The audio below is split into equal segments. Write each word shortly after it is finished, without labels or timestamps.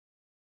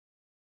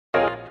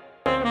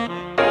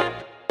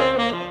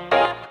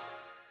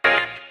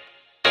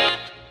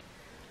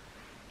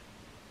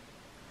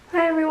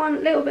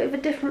little bit of a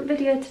different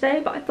video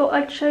today, but I thought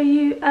I'd show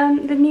you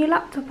the new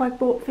laptop I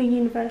bought for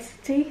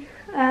university.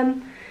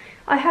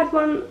 I had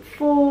one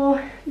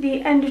for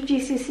the end of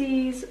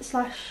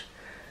GCSEs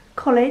 /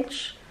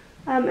 college,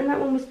 and that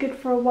one was good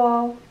for a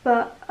while,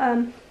 but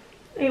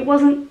it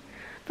wasn't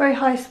very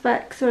high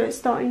spec, so I'm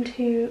starting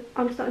to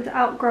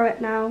outgrow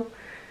it now.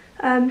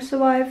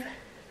 So I've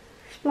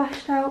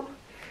splashed out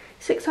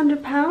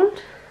 £600,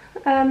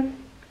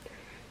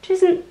 which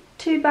isn't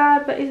too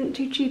bad but isn't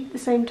too cheap at the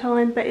same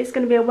time, but it's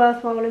going to be a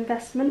worthwhile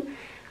investment.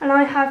 And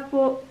I have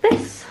bought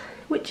this,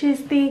 which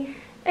is the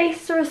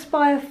Acer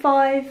Aspire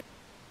 5. It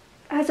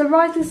has a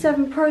Ryzen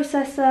 7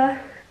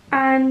 processor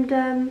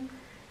and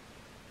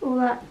all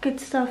that good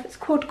stuff. It's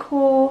quad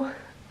core,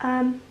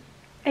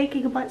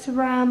 8GB of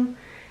RAM,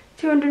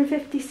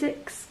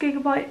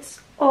 256GB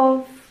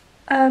of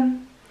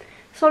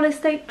solid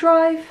state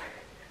drive,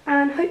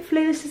 and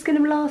hopefully this is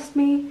going to last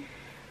me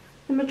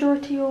the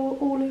majority or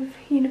all of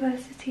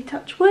university,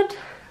 touch wood.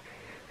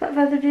 Without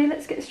further ado,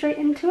 let's get straight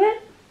into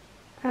it.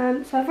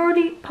 So I've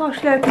already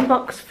partially opened the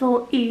box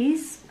for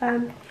ease.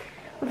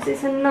 Obviously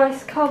it's a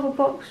nice cardboard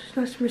box, it's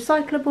nice and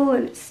recyclable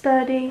and it's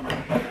sturdy.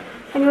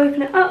 And you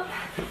open it up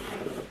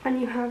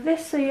and you have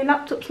this, so your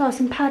laptop's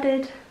nice and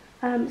padded.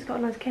 It's got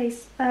a nice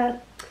case,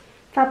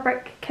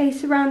 fabric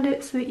case around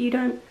it so that you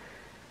don't,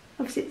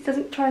 obviously it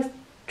doesn't tries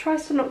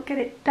to not get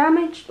it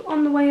damaged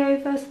on the way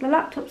over. So the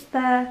laptop's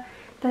there.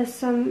 There's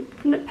some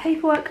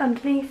paperwork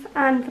underneath,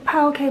 and the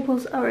power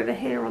cables are over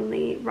here on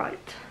the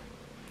right.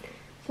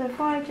 So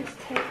if I just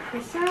take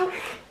this out,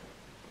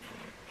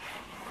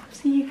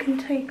 so you can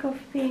take off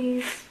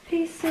these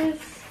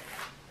pieces,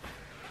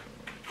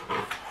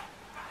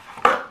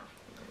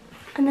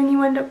 and then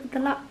you end up with the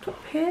laptop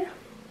here.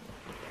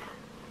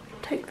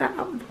 Take that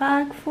out of the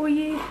bag for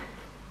you,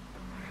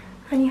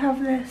 and you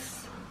have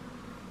this,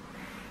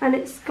 and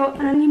it's got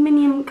an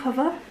aluminium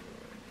cover.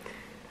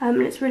 And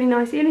it's really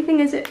nice. The only thing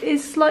is it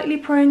is slightly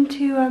prone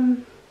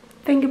to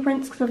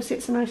fingerprints, because obviously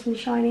it's nice and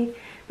shiny,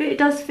 but it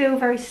does feel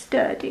very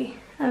sturdy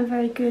and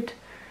very good.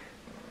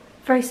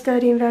 Very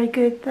sturdy and very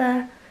good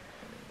there.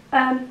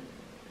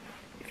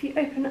 If you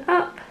open it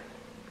up,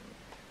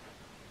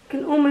 you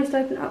can almost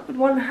open it up with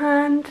one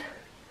hand.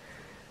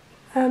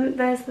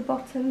 There's the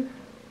bottom.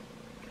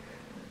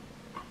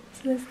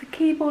 So there's the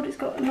keyboard. It's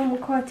got a normal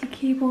QWERTY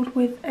keyboard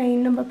with a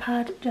number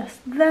pad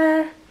just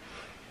there.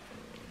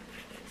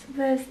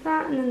 There's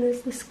that, and then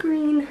there's the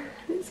screen.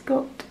 It's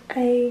got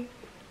a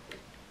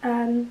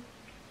webcam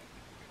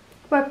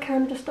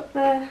just up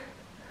there.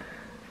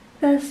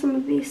 There's some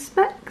of these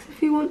specs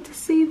if you want to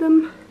see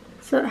them.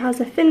 So it has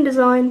a thin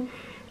design,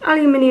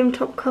 aluminium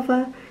top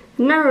cover,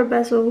 narrow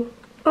bezel,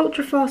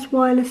 ultra fast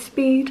wireless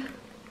speed.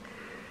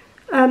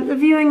 The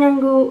viewing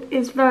angle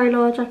is very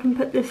large. I can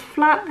put this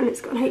flat, and it's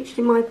got an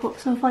HDMI port,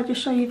 so if I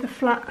just show you the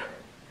flat,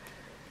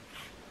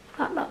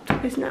 that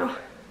laptop is now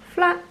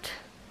flat.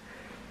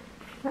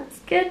 That's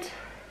good.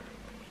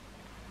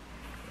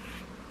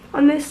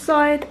 On this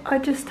side I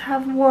just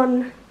have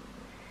one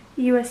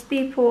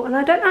USB port, and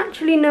I don't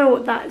actually know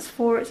what that is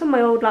for. It's on my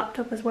old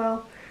laptop as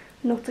well,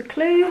 not a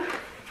clue.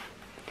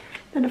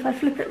 Then if I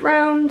flip it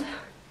round,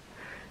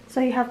 so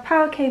you have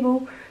power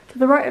cable, to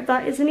the right of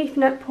that is an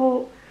Ethernet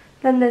port,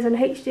 then there's an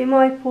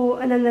HDMI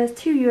port, and then there's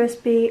two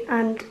USB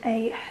and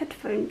a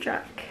headphone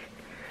jack.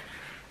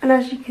 And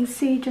as you can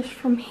see just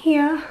from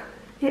here,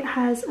 it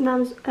has an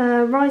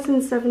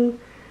Ryzen 7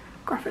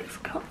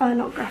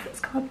 not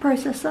graphics card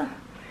processor,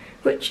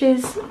 which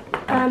is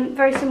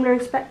very similar in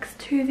specs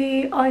to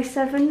the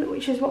i7,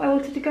 which is what I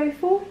wanted to go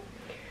for.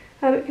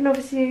 It can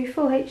obviously do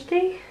full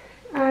HD,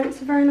 and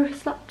it's a very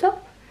nice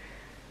laptop.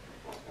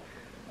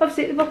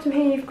 Obviously at the bottom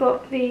here you've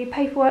got the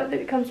paperwork that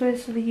it comes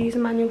with, so the user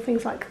manual,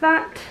 things like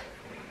that.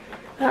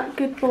 That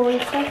good boring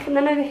stuff. And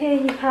then over here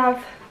you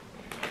have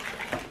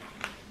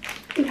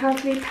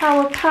the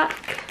power pack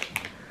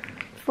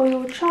for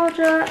your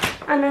charger,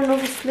 and then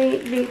obviously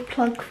the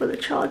plug for the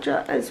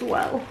charger as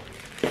well.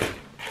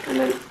 And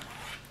then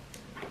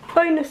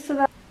bonus to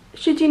that,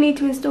 should you need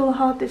to install a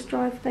hard disk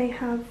drive, they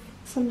have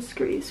some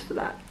screws for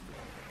that.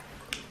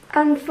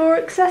 And for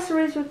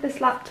accessories with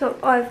this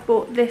laptop, I've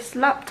bought this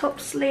laptop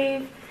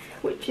sleeve,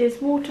 which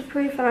is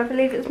waterproof, and I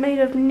believe it's made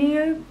of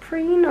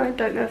neoprene. I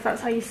don't know if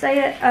that's how you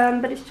say it,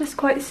 but it's just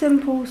quite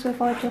simple. So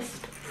if I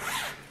just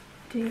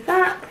do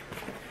that,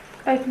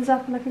 opens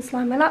up and I can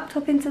slide my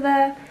laptop into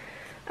there.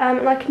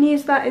 And I can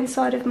use that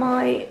inside of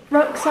my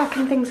rucksack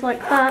and things like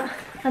that,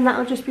 and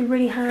that'll just be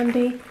really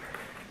handy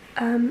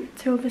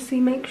to obviously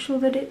make sure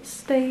that it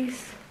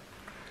stays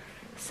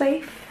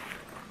safe.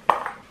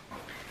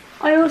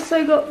 I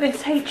also got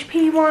this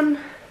HP one.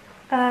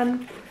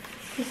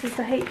 This is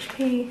the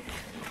HP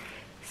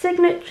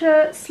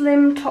Signature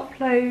Slim Top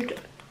Load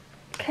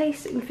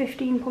case in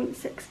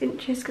 15.6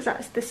 inches, because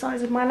that's the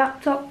size of my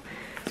laptop.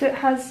 So it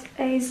has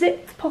a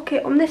zipped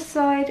pocket on this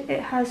side. It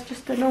has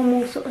just a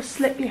normal sort of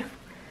slip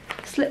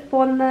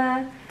one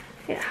there.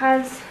 It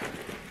has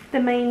the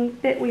main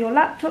bit where your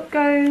laptop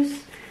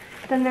goes.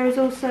 Then there is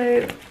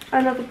also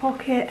another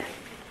pocket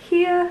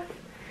here,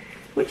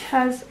 which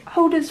has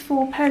holders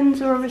for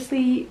pens, or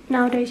obviously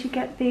nowadays you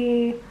get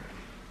the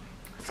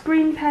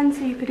screen pen,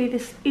 so you could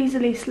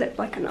easily slip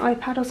like an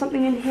iPad or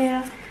something in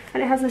here.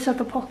 And it has this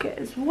other pocket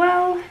as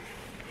well.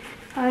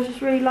 I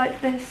just really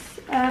like this.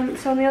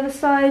 So on the other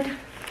side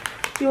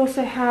you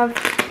also have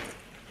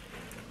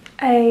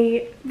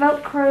a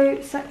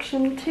Velcro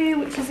section too,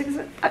 which is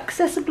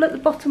accessible at the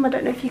bottom. I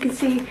don't know if you can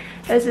see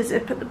there's a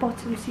zip at the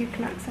bottom, so you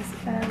can access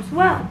it there as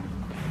well.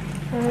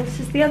 This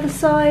is the other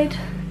side.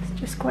 It's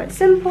just quite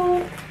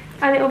simple,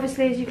 and it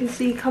obviously, as you can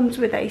see, comes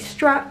with a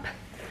strap,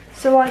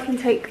 so I can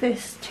take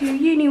this to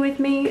uni with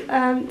me,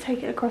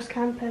 take it across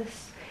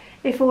campus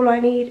if all I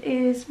need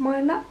is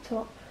my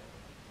laptop.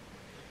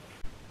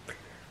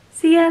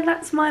 So yeah,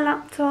 that's my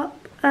laptop.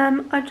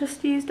 I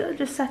just used it, I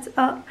just set it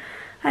up,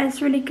 and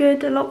it's really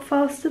good, a lot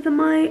faster than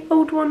my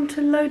old one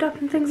to load up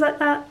and things like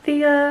that.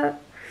 The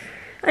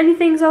only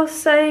things I'll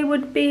say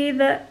would be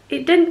that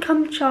it didn't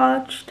come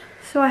charged,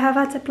 so I have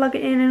had to plug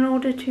it in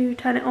order to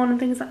turn it on and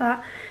things like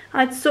that.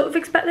 I'd sort of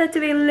expect there to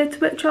be a little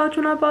bit of charge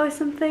when I buy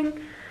something,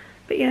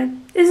 but you know,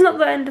 it's not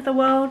the end of the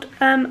world.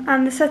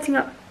 And the setting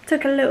up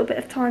took a little bit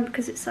of time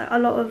because it's a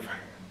lot of,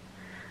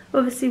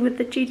 obviously with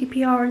the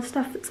GDPR and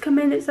stuff that's come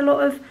in, it's a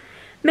lot of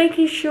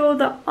making sure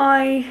that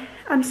I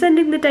am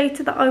sending the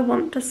data that I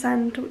want to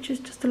send, which is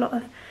just a lot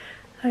of,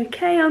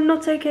 okay, I'm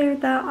not okay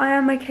with that, I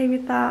am okay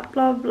with that,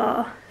 blah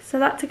blah. So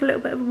that took a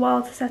little bit of a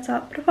while to set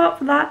up, but apart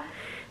from that,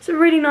 it's a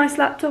really nice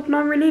laptop, and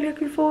I'm really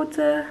looking forward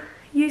to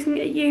using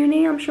it at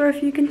uni. I'm sure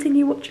if you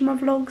continue watching my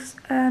vlogs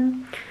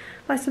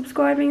by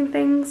subscribing and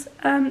things,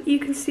 you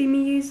can see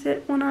me use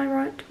it when I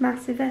write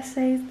massive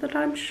essays that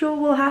I'm sure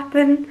will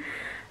happen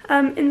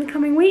in the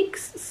coming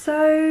weeks.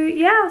 So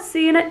yeah, I'll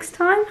see you next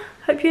time.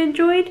 Hope you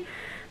enjoyed.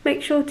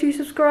 Make sure to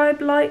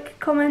subscribe, like,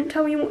 comment,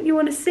 tell me what you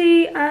want to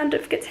see, and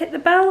don't forget to hit the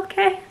bell.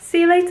 Okay,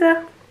 see you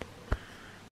later.